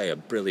 as I say, a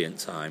brilliant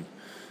time,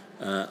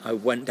 I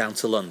went down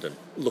to London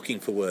looking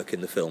for work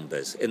in the film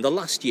biz. In the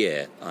last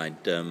year,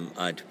 I'd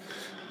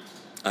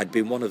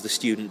been one of the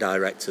student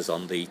directors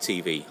on the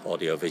TV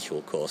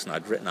audiovisual course, and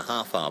I'd written a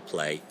half-hour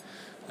play,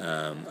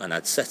 and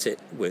I'd set it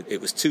with... It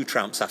was 2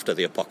 tramps after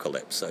the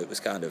apocalypse, so it was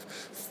kind of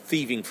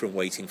thieving from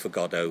Waiting for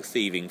Godot,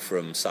 thieving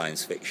from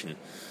science fiction,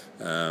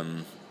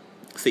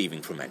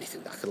 thieving from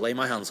anything that I could lay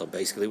my hands on,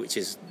 basically, which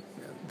is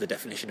the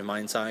definition of my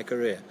entire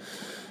career.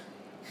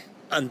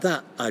 And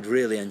that I'd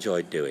really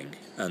enjoyed doing.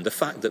 And the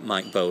fact that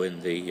Mike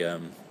Bowen,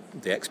 the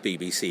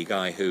ex-BBC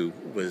guy who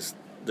was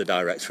the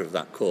director of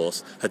that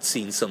course, had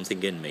seen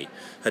something in me,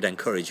 had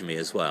encouraged me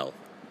as well.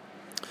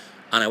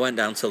 And I went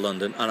down to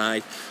London, and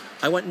I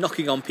went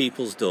knocking on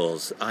people's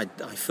doors. I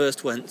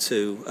first went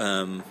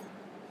to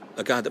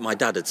a guy that my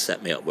dad had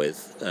set me up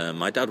with.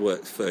 My dad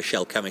worked for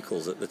Shell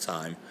Chemicals at the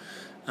time,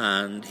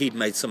 and he'd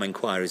made some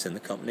inquiries in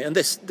the company. And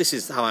this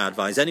is how I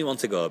advise anyone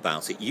to go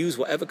about it. Use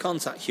whatever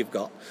contacts you've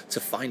got to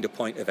find a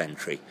point of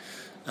entry.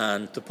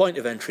 And the point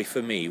of entry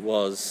for me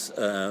was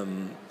a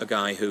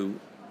guy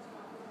who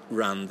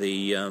ran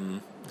the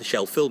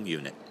Shell film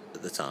unit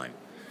at the time,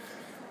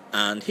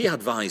 and he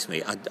advised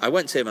me. I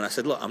went to him and I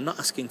said, look, I'm not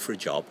asking for a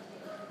job,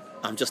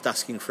 I'm just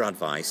asking for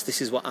advice.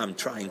 This is what I'm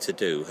trying to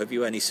do. Have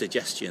you any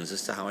suggestions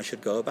as to how I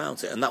should go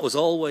about it? And that was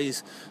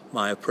always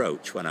my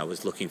approach when I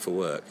was looking for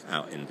work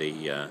out in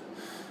the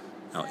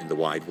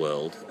wide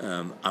world.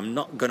 I'm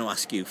not going to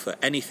ask you for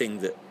anything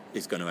that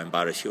is going to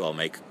embarrass you or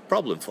make a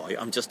problem for you.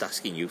 I'm just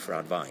asking you for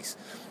advice.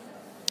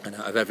 And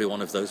out of every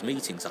one of those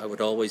meetings, I would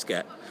always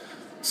get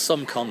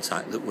some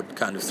contact that would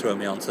kind of throw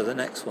me on to the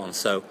next one.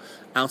 So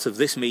out of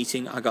this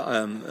meeting, I got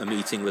a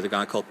meeting with a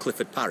guy called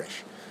Clifford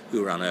Parrish,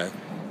 who ran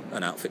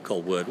an outfit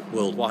called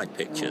Worldwide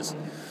Pictures.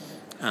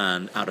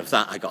 And out of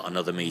that, I got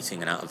another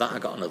meeting, and out of that, I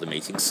got another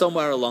meeting.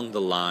 Somewhere along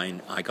the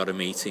line, I got a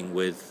meeting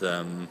with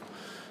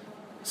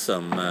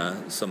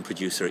some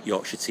producer at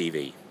Yorkshire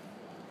TV,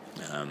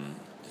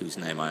 whose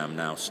name I am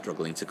now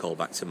struggling to call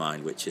back to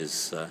mind, which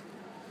is...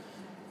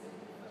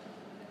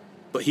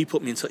 But he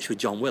put me in touch with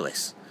John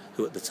Willis,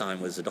 who at the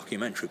time was a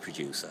documentary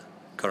producer,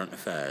 Current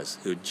Affairs,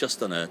 who'd just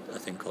done a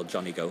thing called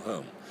Johnny Go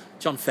Home.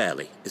 John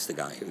Fairley is the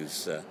guy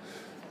whose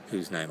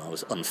name I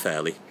was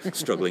unfairly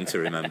struggling to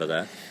remember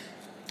there.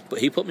 But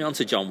he put me on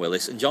to John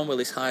Willis, and John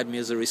Willis hired me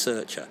as a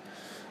researcher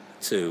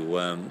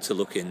to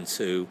look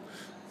into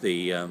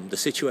the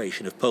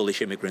situation of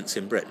Polish immigrants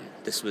in Britain.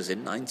 This was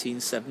in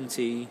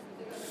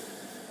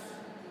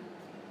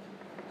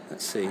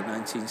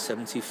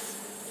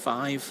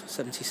 1975,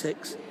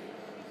 76.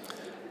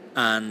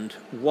 And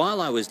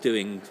while I was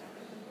doing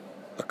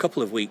a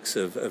couple of weeks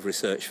of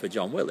research for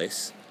John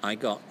Willis, I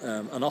got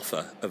an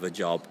offer of a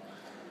job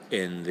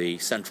in the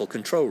central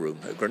control room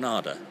at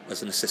Granada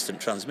as an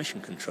assistant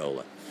transmission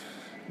controller,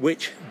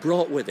 which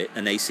brought with it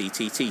an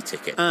ACTT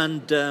ticket.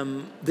 And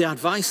the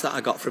advice that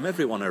I got from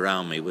everyone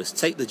around me was,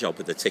 take the job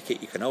with the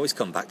ticket, you can always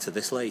come back to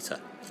this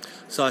later.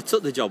 So I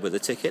took the job with the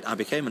ticket, I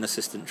became an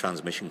assistant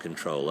transmission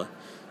controller,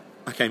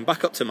 I came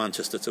back up to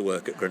Manchester to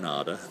work at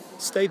Granada,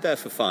 stayed there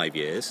for 5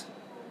 years.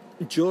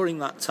 During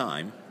that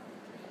time,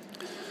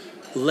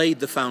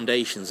 laid the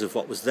foundations of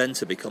what was then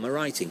to become a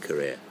writing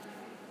career.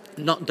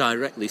 Not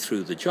directly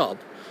through the job,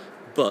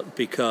 but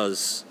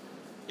because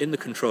in the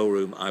control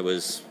room I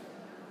was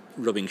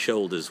rubbing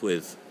shoulders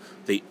with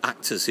the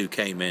actors who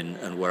came in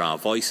and were our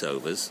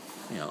voiceovers,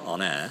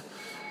 on air,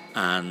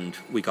 and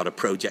we got a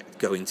project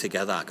going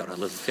together. I got a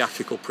little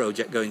theatrical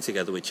project going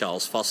together with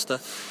Charles Foster,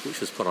 which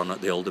was put on at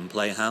the Oldham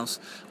Playhouse,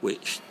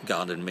 which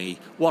garnered me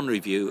one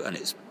review, and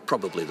it's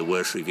probably the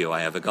worst review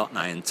I ever got, and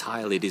I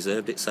entirely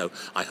deserved it, so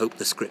I hope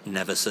the script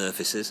never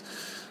surfaces.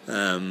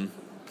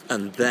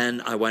 And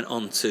then I went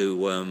on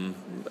to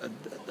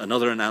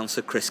another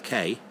announcer, Chris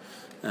Kay,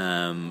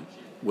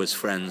 was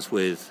friends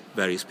with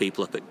various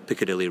people up at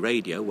Piccadilly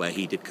Radio, where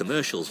he did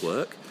commercials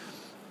work,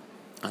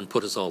 and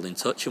put us all in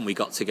touch, and we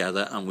got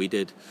together and we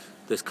did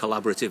this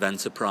collaborative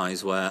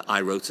enterprise where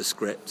I wrote a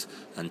script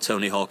and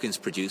Tony Hawkins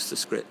produced the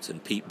script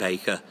and Pete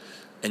Baker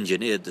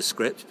engineered the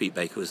script. Pete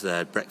Baker was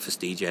their breakfast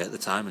DJ at the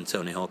time and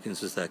Tony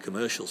Hawkins was their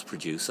commercials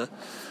producer.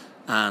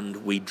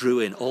 And we drew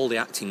in all the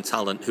acting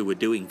talent who were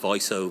doing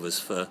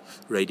voiceovers for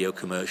radio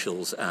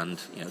commercials and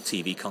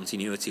TV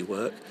continuity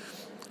work.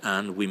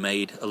 And we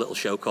made a little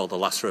show called The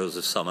Last Rose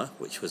of Summer,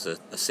 which was a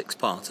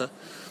six-parter,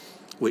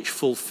 which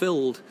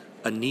fulfilled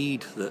a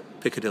need that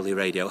Piccadilly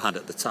Radio had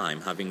at the time,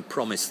 having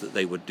promised that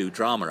they would do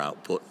drama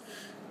output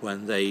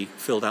when they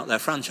filled out their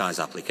franchise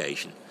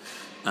application.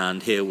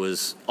 And here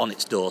was, on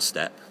its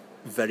doorstep,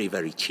 very,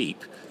 very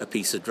cheap, a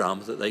piece of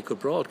drama that they could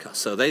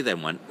broadcast. So they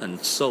then went and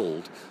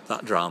sold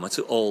that drama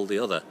to all the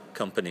other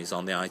companies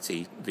on the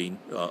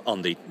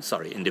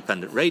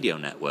independent radio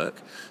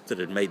network that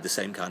had made the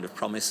same kind of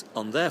promise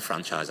on their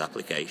franchise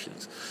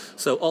applications.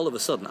 So all of a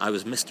sudden, I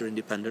was Mr.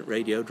 Independent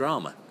Radio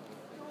Drama,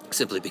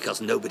 simply because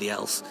nobody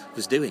else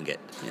was doing it.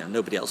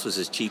 Nobody else was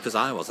as cheap as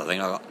I was. I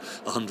think I got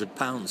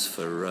 £100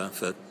 for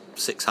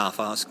 6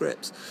 half-hour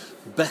scripts.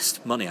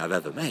 Best money I've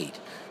ever made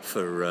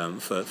for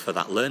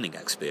that learning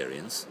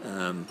experience.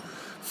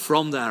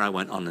 From there, I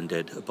went on and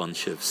did a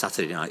bunch of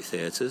Saturday night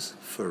theatres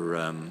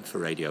for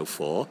Radio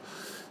 4.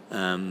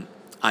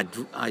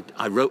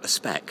 I wrote a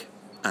spec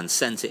and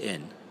sent it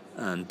in,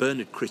 and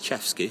Bernard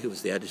Krichevsky, who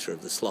was the editor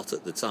of The Slot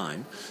at the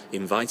time,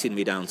 invited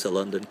me down to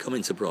London, come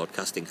into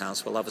Broadcasting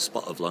House, we'll have a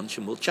spot of lunch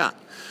and we'll chat.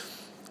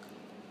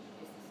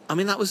 I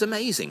mean, that was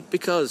amazing,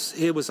 because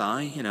here was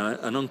I,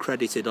 an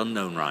uncredited,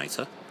 unknown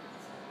writer,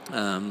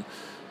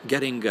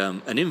 getting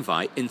an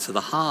invite into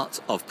the heart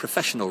of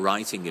professional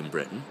writing in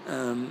Britain,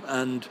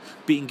 and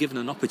being given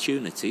an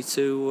opportunity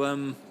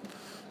to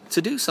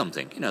do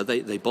something.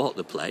 They bought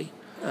the play.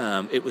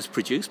 It was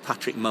produced.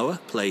 Patrick Mower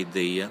played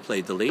the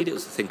lead. It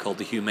was a thing called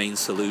The Humane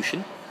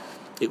Solution.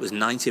 It was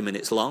 90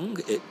 minutes long.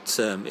 It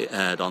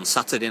aired on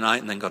Saturday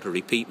night and then got a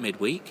repeat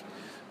midweek.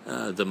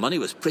 The money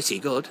was pretty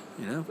good,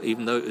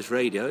 even though it was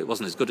radio. It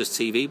wasn't as good as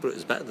TV, but it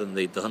was better than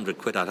the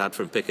 £100 I'd had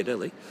from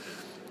Piccadilly.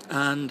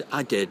 And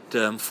I did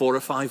 4 or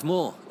 5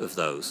 more of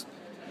those.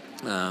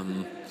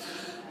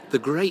 The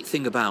great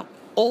thing about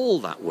all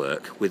that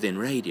work within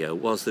radio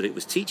was that it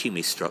was teaching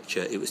me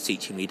structure, it was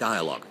teaching me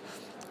dialogue.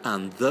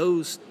 And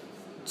those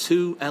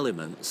 2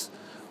 elements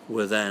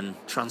were then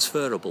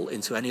transferable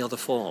into any other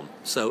form.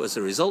 So as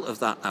a result of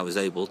that, I was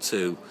able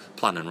to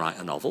plan and write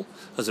a novel.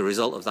 As a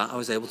result of that, I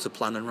was able to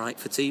plan and write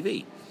for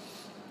TV.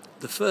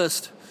 The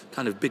first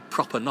kind of big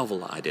proper novel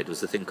that I did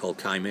was a thing called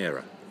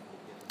Chimera,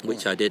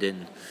 which I did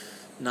in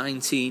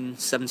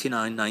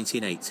 1979,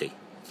 1980.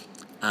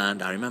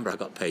 And I remember I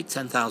got paid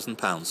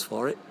 £10,000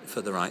 for it,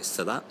 for the rights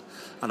to that.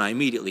 And I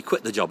immediately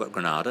quit the job at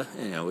Granada,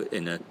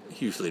 in a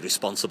hugely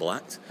responsible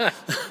act.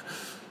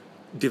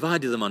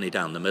 Divided the money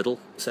down the middle,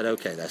 said,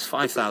 OK, there's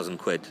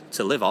 £5,000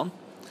 to live on,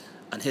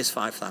 and here's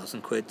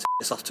 £5,000 to take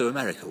us off to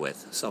America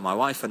with. So my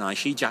wife and I,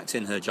 she jacked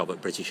in her job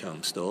at British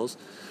Home Stores,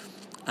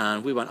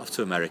 and we went off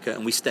to America,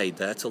 and we stayed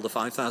there till the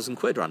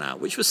 £5,000 ran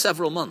out, which was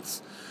several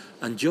months.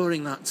 And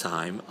during that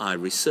time, I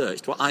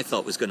researched what I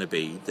thought was going to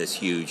be this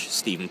huge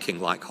Stephen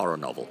King-like horror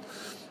novel.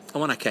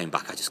 And when I came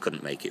back, I just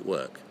couldn't make it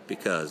work,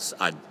 because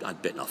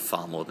I'd bitten off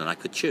far more than I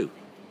could chew.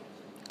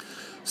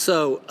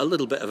 So a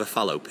little bit of a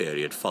fallow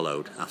period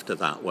followed after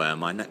that, where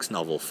my next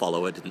novel,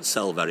 Follower, didn't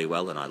sell very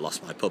well and I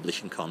lost my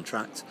publishing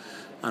contract.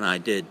 And I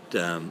did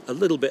a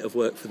little bit of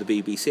work for the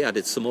BBC. I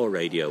did some more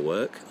radio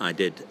work. I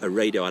did a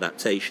radio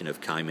adaptation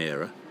of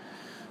Chimera,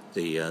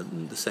 the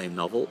same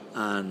novel,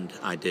 and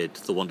I did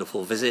The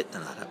Wonderful Visit,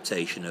 an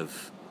adaptation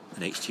of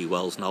an H.G.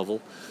 Wells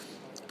novel.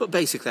 But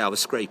basically I was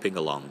scraping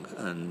along,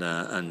 and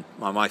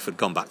my wife had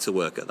gone back to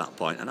work at that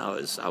point, and I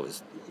was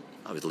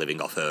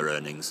living off her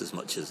earnings as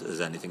much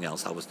as anything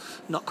else. I was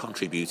not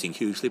contributing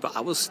hugely, but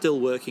I was still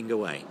working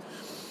away.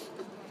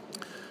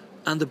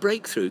 And the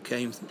breakthrough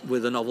came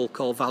with a novel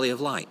called Valley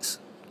of Lights,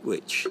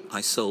 which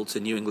I sold to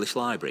New English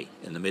Library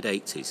in the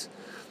mid-'80s.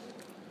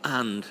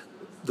 And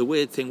the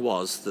weird thing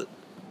was that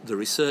the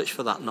research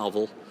for that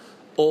novel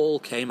all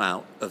came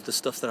out of the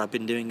stuff that I'd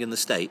been doing in the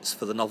States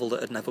for the novel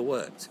that had never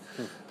worked.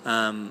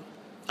 And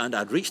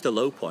I'd reached a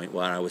low point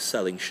where I was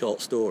selling short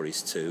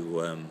stories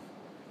to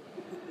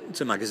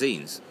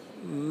magazines,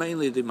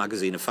 mainly the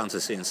magazine of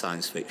fantasy and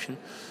science fiction,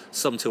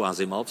 some to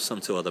Asimov,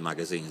 some to other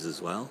magazines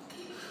as well.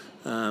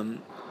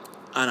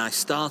 And I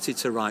started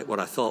to write what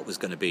I thought was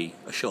going to be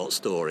a short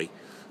story,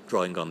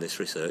 drawing on this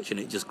research, and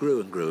it just grew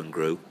and grew and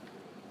grew.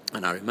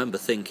 And I remember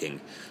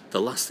thinking,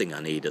 the last thing I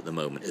need at the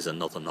moment is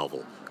another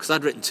novel. Because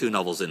I'd written 2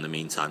 novels in the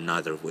meantime,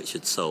 neither of which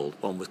had sold.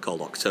 One was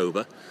called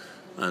October,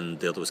 and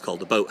the other was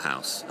called The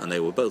Boathouse, and they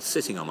were both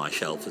sitting on my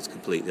shelf as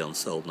completely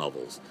unsold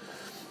novels.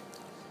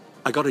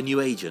 I got a new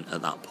agent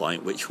at that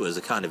point, which was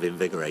a kind of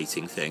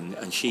invigorating thing,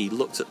 and she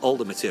looked at all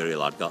the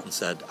material I'd got and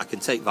said, I can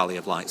take Valley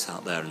of Lights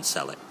out there and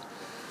sell it.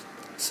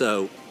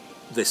 So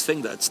this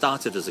thing that had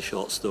started as a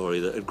short story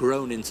that had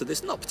grown into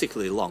this not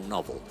particularly long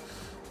novel,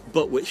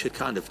 but which had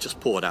kind of just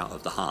poured out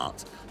of the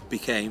heart,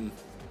 became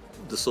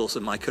the source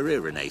of my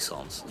career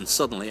renaissance. And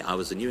suddenly I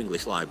was a New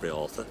English Library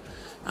author,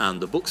 and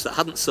the books that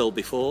hadn't sold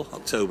before,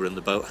 October and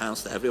The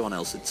Boathouse, that everyone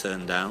else had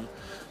turned down,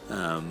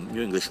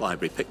 New English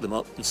Library picked them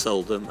up and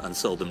sold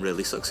them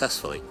really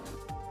successfully.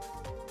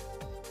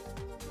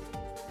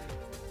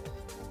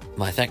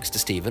 My thanks to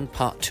Stephen.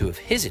 Part 2 of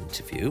his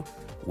interview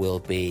will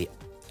be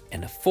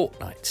in a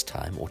fortnight's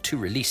time, or 2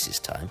 releases'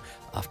 time,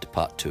 after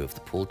part 2 of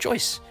the Paul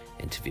Joyce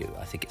interview.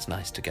 I think it's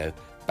nice to go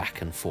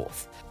back and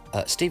forth.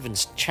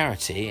 Stephen's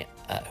charity,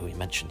 who he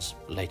mentions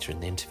later in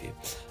the interview,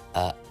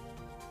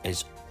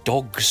 is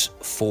Dogs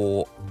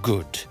for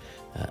Good.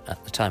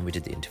 At the time we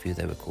did the interview,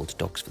 they were called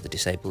Dogs for the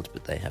Disabled,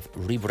 but they have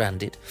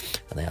rebranded,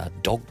 and they are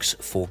Dogs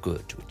for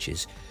Good, which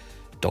is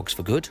Dogs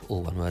for Good,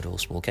 all one word, all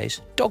small case,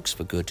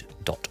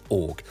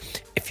 dogsforgood.org.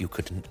 If you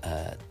could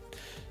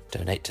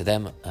donate to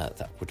them,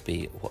 that would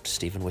be what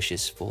Stephen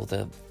wishes for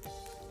the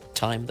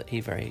time that he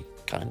very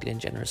kindly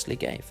and generously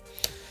gave.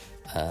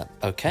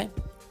 Okay,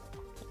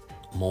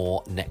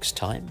 more next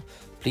time.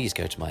 Please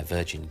go to my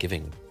Virgin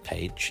Giving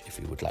page if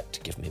you would like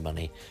to give me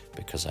money,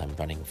 because I'm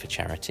running for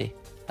charity.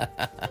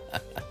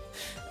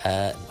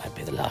 It might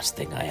be the last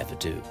thing I ever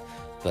do,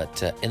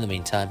 but in the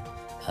meantime,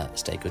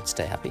 stay good,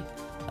 stay happy,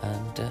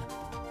 and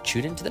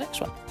tune in to the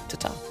next one.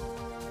 Ta-ta.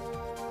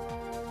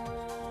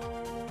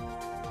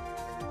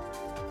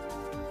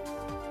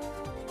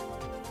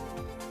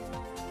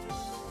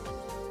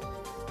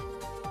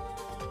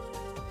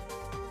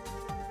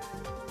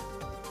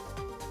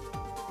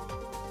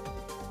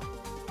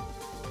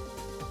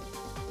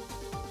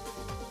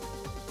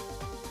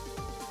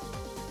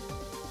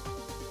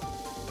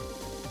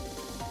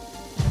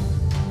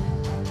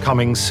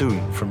 Coming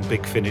soon from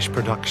Big Finish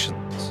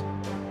Productions.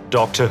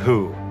 Doctor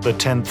Who, The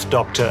 10th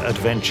Doctor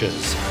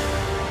Adventures.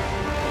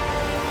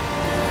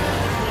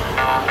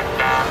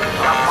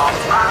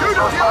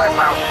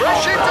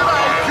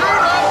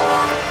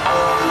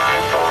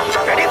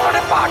 Ready for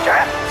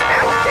departure.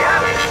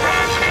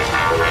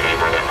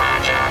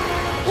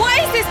 What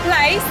is this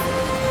place?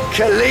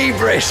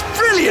 Calibris,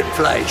 brilliant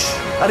place.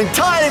 An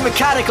entirely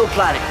mechanical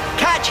planet.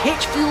 Catch,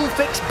 hitch, fuel,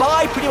 fix,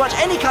 buy pretty much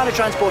any kind of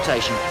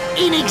transportation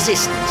in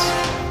existence.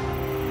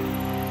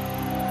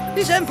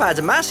 This M-Pad's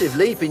a massive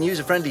leap in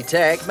user-friendly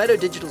tech. Meadow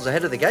Digital's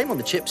ahead of the game on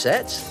the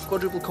chipsets.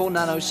 Quadruple-core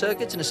nano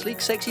circuits and a sleek,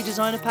 sexy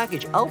designer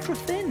package.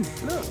 Ultra-thin.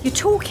 Look. You're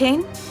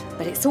talking,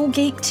 but it's all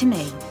geek to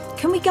me.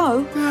 Can we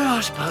go? Yeah, I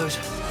suppose.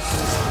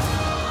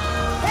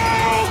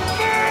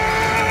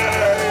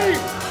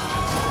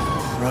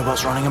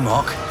 Robots running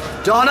amok.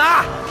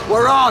 Donna,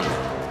 we're on.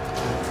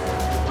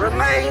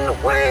 Remain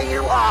where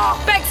you are.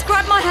 Bex,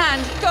 grab my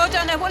hand. Go,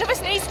 Donna, one of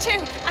us needs to.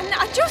 And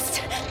I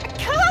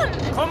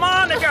can't. Come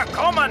on if you're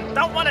coming.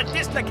 Don't want a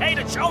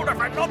dislocated shoulder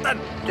for nothing.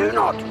 Do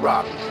not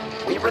run.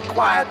 We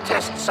require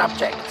test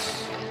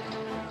subjects.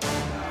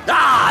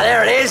 Ah,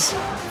 there it is.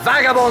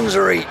 Vagabond's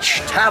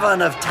Reach,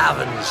 Tavern of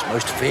Taverns,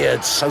 most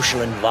feared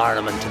social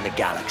environment in the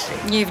galaxy.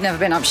 You've never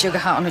been up Sugar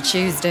Hut on a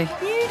Tuesday.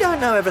 You don't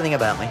know everything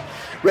about me.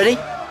 Ready?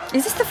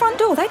 Is this the front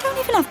door? They don't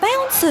even have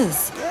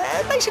bouncers.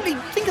 Yeah, basically,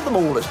 think of them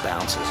all as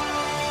bouncers.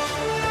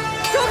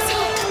 Doctor!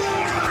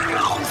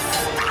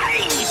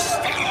 Stay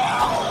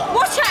still!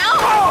 Watch out!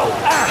 Oh,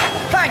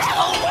 thanks.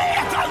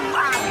 Nowhere to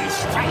run,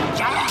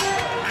 stranger!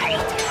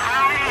 Right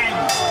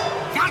hand!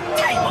 That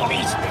table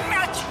is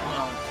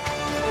natural!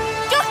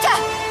 Doctor!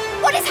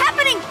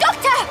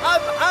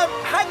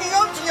 hanging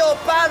onto your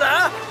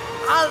banner,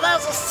 and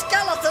there's a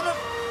skeleton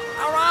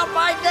around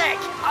my neck.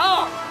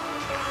 Oh,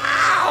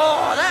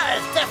 that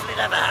has definitely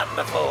never happened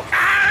before.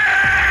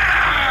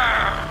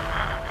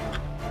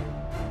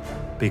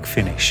 Big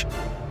Finish.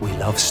 We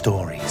love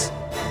stories.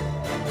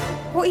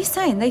 What are you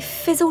saying? They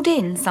fizzled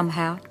in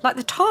somehow? Like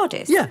the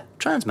TARDIS? Yeah,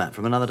 transmat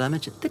from another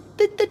dimension. The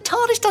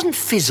TARDIS doesn't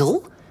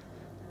fizzle.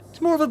 It's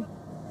more of a